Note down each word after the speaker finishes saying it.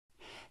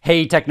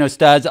Hey Techno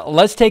Studs,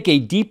 let's take a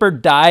deeper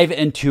dive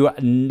into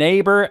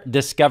Neighbor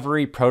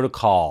Discovery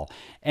Protocol,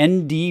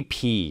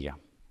 NDP.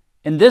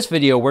 In this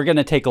video, we're going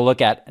to take a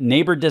look at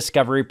Neighbor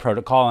Discovery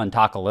Protocol and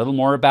talk a little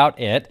more about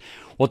it.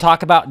 We'll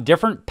talk about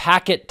different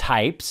packet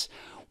types.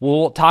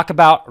 We'll talk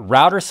about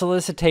Router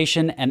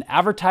Solicitation and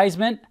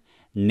Advertisement,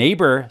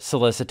 Neighbor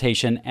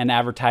Solicitation and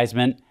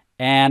Advertisement,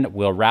 and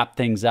we'll wrap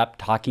things up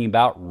talking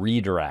about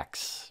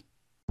redirects.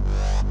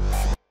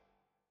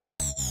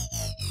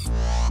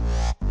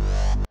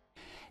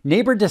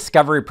 Neighbor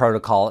Discovery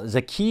Protocol is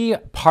a key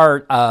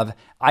part of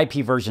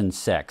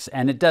IPv6,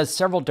 and it does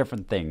several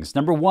different things.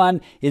 Number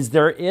one is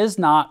there is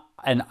not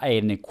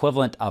an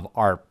equivalent of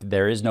ARP.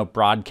 There is no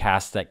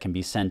broadcast that can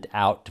be sent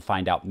out to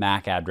find out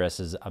MAC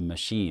addresses of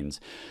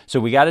machines. So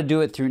we got to do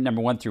it through,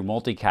 number one, through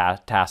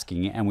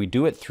multitasking, and we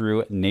do it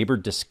through Neighbor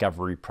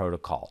Discovery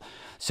Protocol.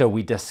 So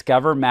we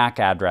discover MAC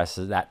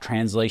addresses, that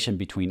translation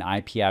between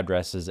IP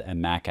addresses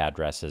and MAC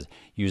addresses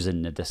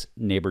using the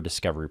Neighbor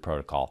Discovery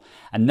Protocol.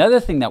 Another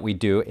thing that we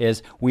do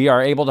is we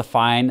are able to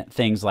find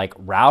things like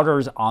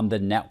routers on the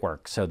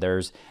network. So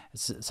there's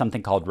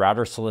something called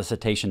Router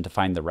Solicitation to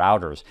find the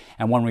routers.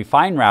 And when we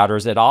find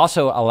routers, it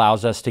also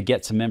allows us to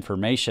get some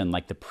information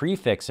like the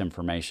prefix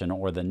information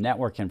or the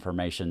network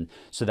information,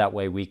 so that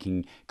way we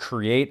can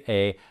create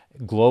a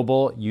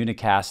global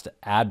unicast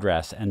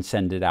address and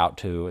send it out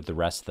to the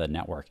rest of the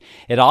network.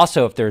 It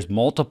also, if there's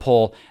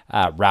multiple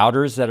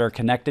routers that are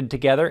connected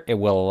together, it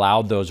will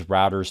allow those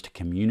routers to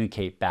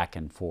communicate back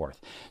and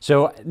forth.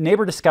 So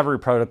Neighbor Discovery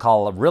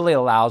Protocol really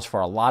allows for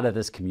a lot of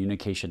this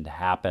communication to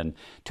happen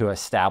to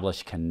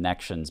establish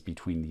connections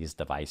between these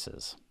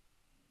devices.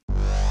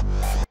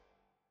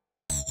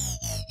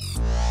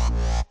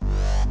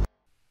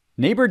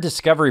 Neighbor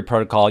Discovery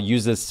Protocol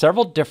uses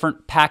several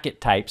different packet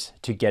types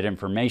to get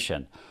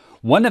information.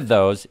 One of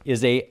those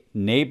is a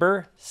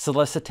neighbor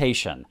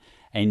solicitation.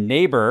 A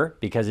neighbor,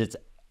 because it's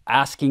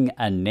asking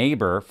a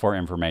neighbor for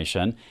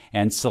information,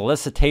 and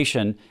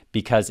solicitation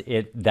because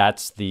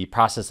that's the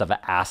process of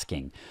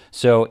asking.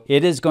 So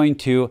it is going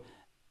to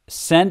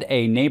send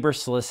a neighbor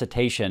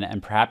solicitation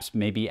and perhaps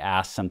maybe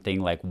ask something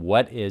like,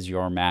 what is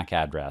your MAC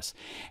address?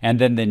 And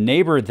then the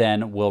neighbor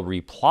then will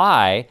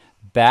reply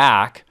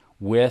back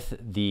with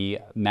the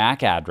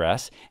MAC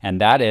address, and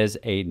that is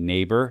a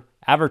neighbor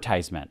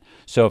advertisement.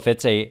 So if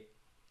it's a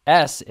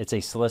S, it's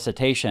a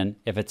solicitation.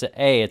 If it's an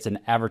A, it's an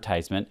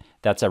advertisement.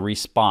 That's a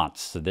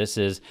response. So this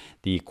is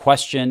the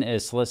question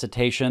is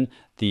solicitation.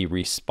 The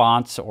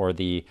response or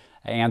the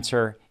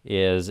answer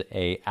is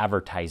a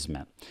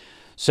advertisement.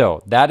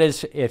 So that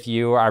is if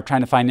you are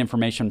trying to find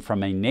information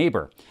from a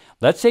neighbor.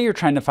 Let's say you're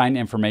trying to find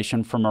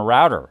information from a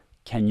router.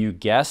 Can you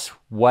guess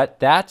what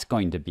that's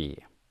going to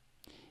be?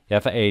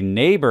 If a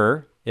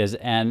neighbor is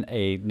in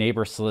a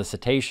neighbor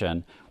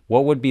solicitation,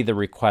 what would be the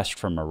request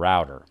from a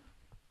router?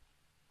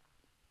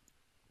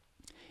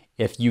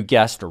 If you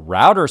guessed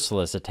router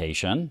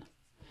solicitation,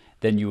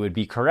 then you would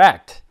be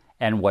correct.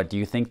 And what do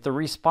you think the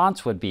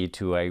response would be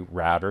to a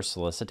router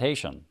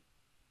solicitation?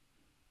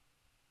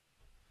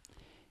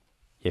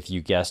 If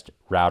you guessed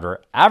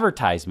router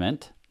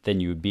advertisement, then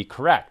you would be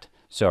correct.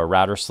 So a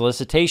router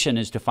solicitation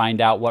is to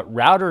find out what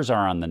routers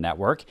are on the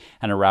network,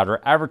 and a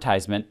router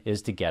advertisement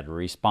is to get a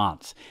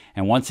response.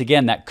 And once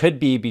again, that could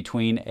be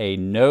between a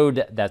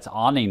node that's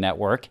on a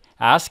network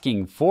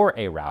asking for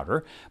a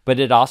router, but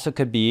it also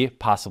could be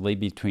possibly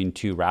between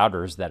two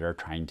routers that are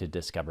trying to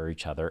discover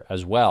each other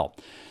as well.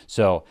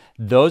 So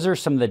those are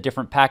some of the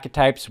different packet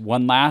types.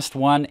 One last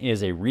one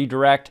is a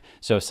redirect.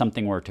 So if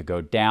something were to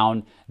go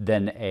down,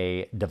 then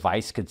a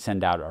device could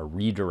send out a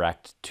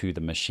redirect to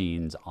the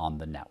machines on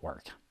the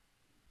network.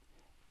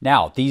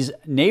 Now, these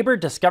neighbor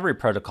discovery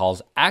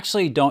protocols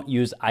actually don't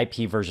use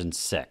IP version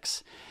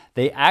 6.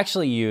 They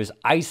actually use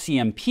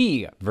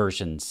ICMP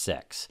version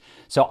 6.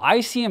 So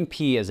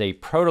ICMP is a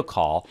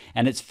protocol,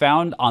 and it's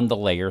found on the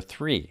layer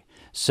 3.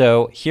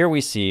 So here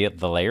we see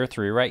the layer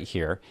 3 right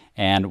here,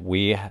 and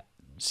we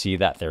see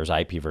that there's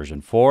IP version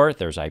 4,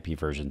 there's IP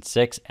version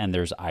 6, and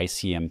there's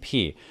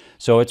ICMP.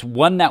 So it's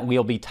one that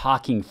we'll be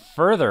talking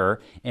further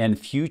in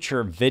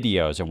future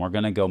videos, and we're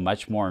going to go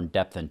much more in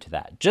depth into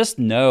that. Just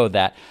know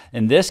that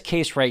in this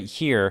case right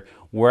here,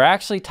 we're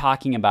actually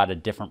talking about a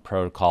different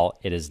protocol.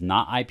 It is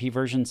not IP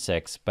version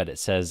 6, but it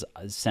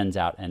sends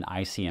out an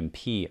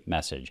ICMP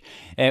message.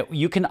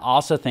 You can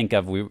also think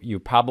of, you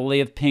probably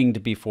have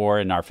pinged before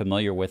and are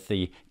familiar with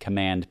the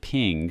command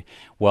ping.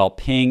 Well,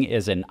 ping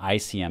is an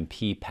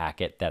ICMP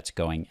packet that's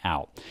going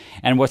out.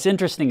 And what's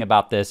interesting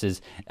about this is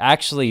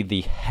actually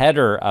the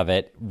header of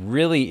it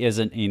really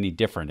isn't any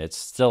different. It's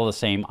still the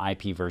same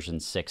IP version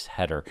 6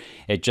 header.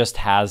 It just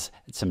has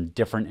some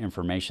different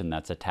information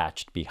that's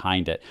attached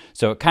behind it.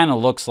 So it kind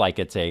of looks like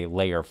it's a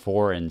layer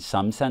 4 in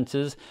some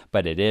senses,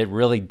 but it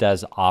really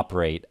does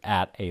operate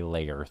at a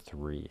layer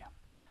 3.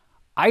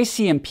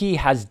 ICMP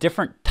has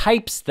different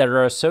types that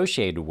are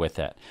associated with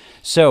it.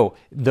 So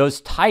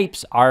those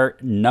types are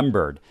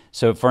numbered.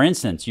 So for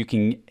instance,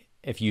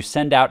 if you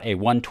send out a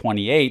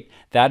 128,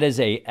 that is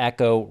a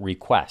echo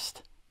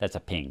request. That's a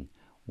ping.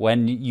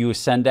 when you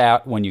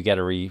get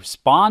a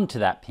respond to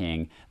that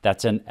ping,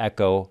 that's an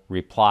echo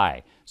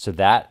reply. So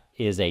that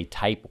is a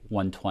type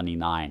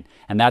 129,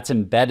 and that's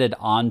embedded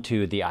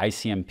onto the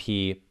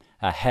ICMP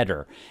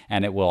header,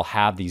 and it will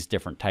have these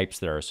different types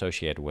that are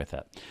associated with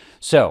it.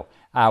 So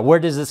where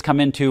does this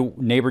come into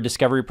Neighbor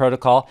Discovery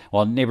Protocol?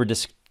 Well, Neighbor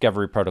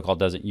Discovery Protocol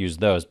doesn't use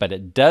those, but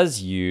it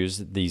does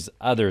use these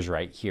others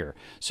right here.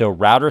 So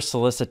Router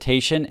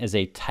Solicitation is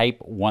a type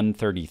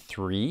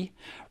 133.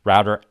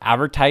 Router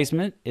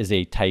Advertisement is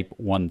a type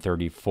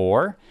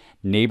 134.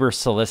 Neighbor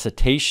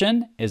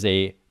Solicitation is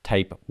a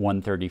type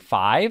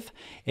 135.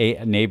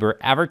 A Neighbor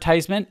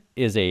Advertisement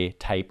is a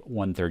type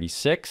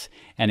 136.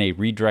 And a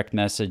redirect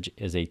message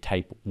is a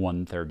type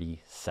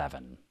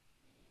 137.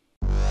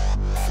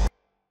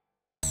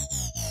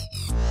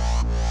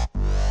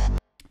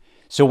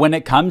 So when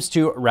it comes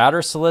to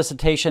Router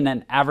Solicitation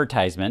and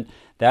Advertisement,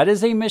 that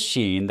is a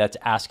machine that's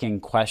asking a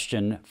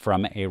question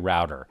from a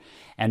router.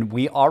 And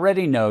we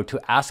already know to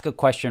ask a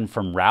question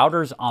from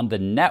routers on the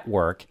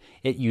network,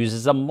 it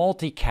uses a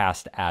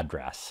multicast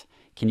address.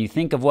 Can you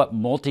think of what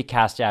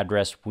multicast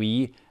address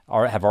we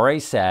have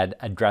already said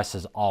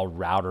addresses all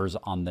routers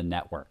on the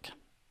network?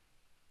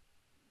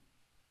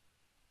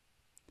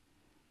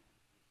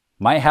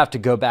 Might have to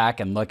go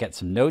back and look at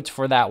some notes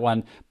for that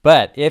one,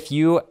 but if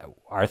you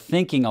are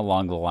thinking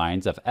along the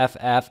lines of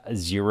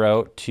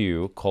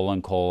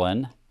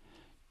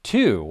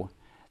FF02::2,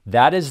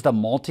 that is the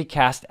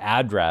multicast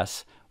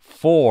address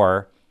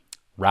for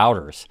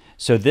routers.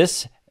 So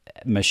this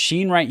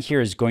machine right here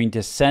is going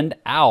to send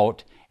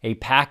out a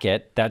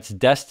packet that's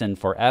destined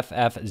for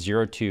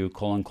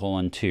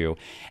FF02::2,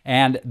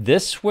 and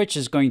this switch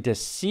is going to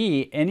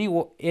see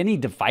any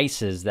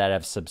devices that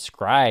have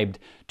subscribed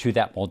to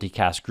that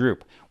multicast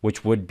group,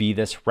 which would be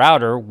this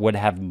router would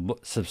have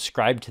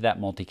subscribed to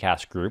that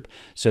multicast group.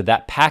 So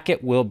that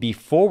packet will be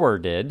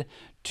forwarded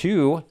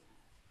to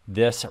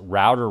this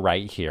router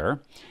right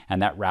here,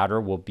 and that router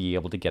will be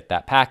able to get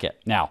that packet.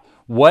 Now,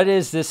 what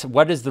is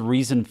the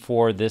reason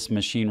for this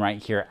machine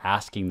right here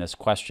asking this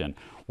question?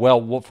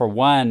 Well, for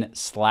one,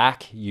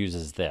 Slack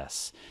uses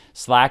this.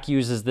 Slack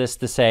uses this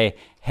to say,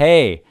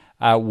 hey,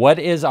 what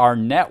is our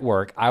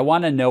network? I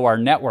want to know our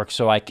network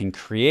so I can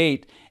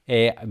create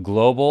a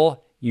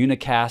global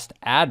unicast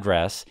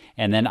address,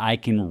 and then I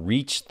can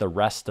reach the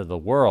rest of the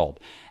world.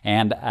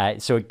 And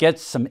so it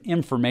gets some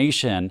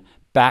information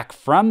back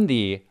from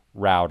the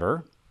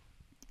router.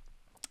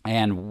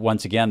 And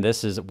once again,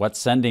 this is what's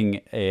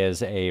sending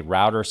is a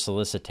router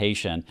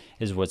solicitation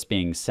is what's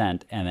being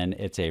sent, and then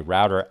it's a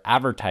router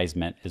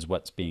advertisement is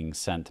what's being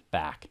sent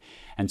back.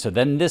 And so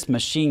then this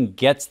machine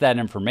gets that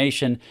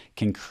information,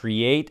 can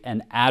create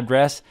an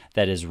address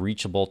that is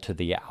reachable to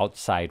the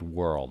outside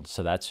world.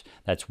 So that's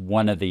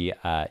one of the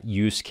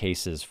use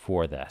cases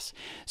for this.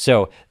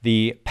 So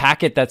the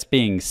packet that's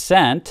being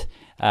sent,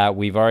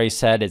 we've already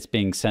said it's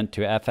being sent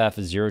to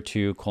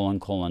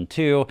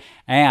FF02::2,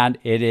 and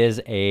it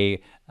is a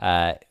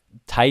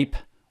type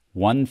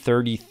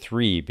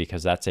 133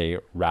 because that's a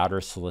router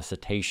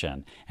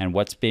solicitation. And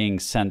what's being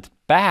sent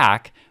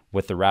back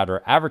with the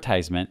router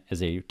advertisement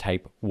is a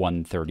type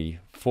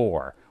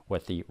 134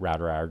 with the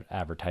router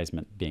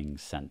advertisement being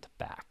sent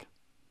back.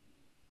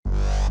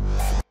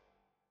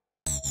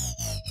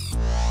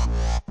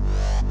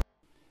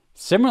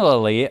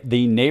 Similarly,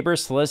 the Neighbor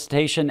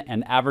Solicitation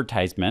and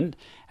Advertisement,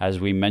 as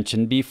we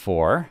mentioned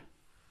before,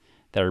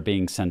 that are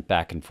being sent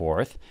back and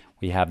forth.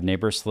 We have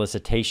Neighbor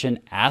Solicitation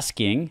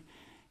asking,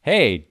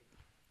 hey,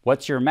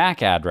 what's your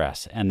MAC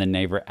address? And the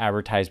Neighbor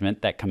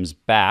Advertisement that comes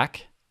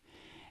back.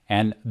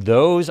 And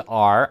those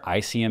are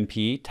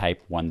ICMP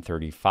type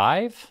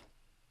 135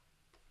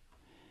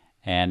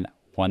 and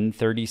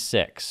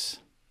 136.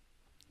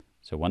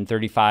 So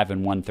 135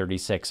 and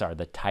 136 are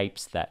the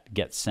types that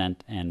get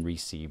sent and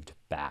received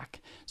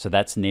back. So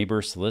that's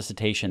Neighbor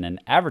Solicitation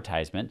and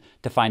Advertisement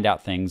to find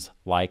out things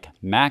like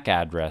MAC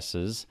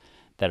addresses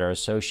that are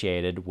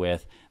associated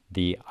with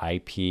the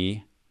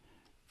IPv6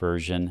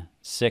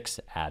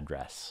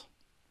 address.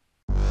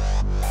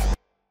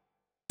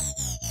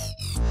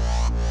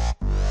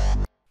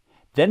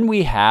 Then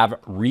we have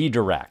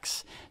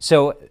redirects.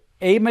 So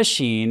a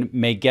machine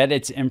may get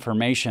its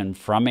information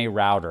from a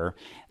router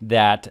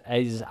that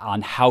is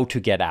on how to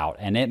get out,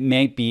 and it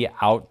may be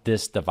out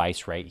this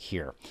device right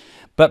here.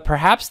 But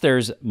perhaps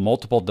there's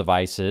multiple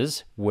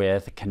devices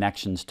with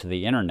connections to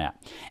the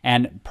internet,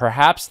 and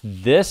perhaps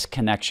this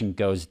connection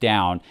goes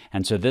down,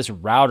 and so this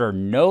router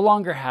no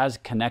longer has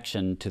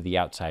connection to the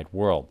outside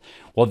world.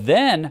 Well,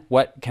 then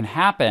what can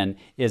happen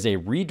is a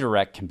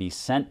redirect can be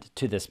sent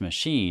to this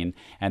machine,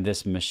 and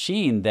this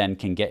machine then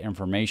can get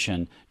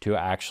information to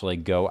actually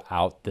go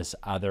out this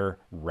other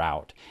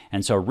route.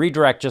 And so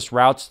redirect just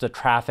routes the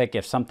traffic.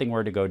 If something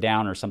were to go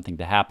down or something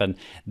to happen,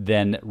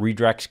 then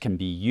redirects can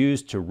be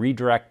used to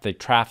redirect the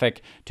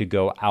traffic to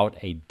go out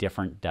a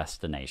different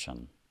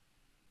destination.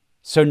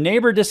 So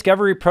Neighbor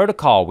Discovery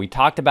Protocol, we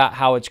talked about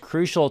how it's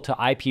crucial to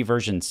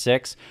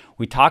IPv6.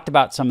 We talked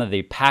about some of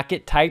the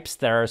packet types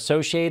that are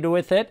associated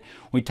with it.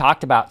 We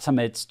talked about some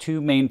of its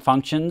two main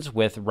functions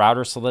with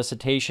Router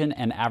Solicitation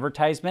and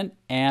Advertisement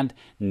and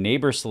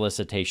Neighbor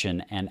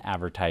Solicitation and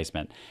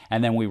Advertisement.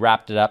 And then we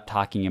wrapped it up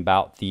talking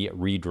about the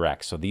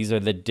redirects. So these are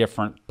the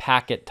different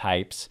packet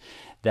types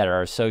that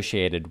are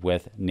associated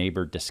with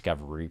Neighbor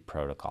Discovery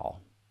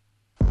Protocol.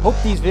 Hope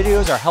these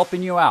videos are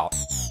helping you out.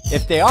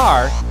 If they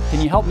are,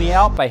 can you help me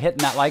out by hitting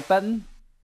that like button?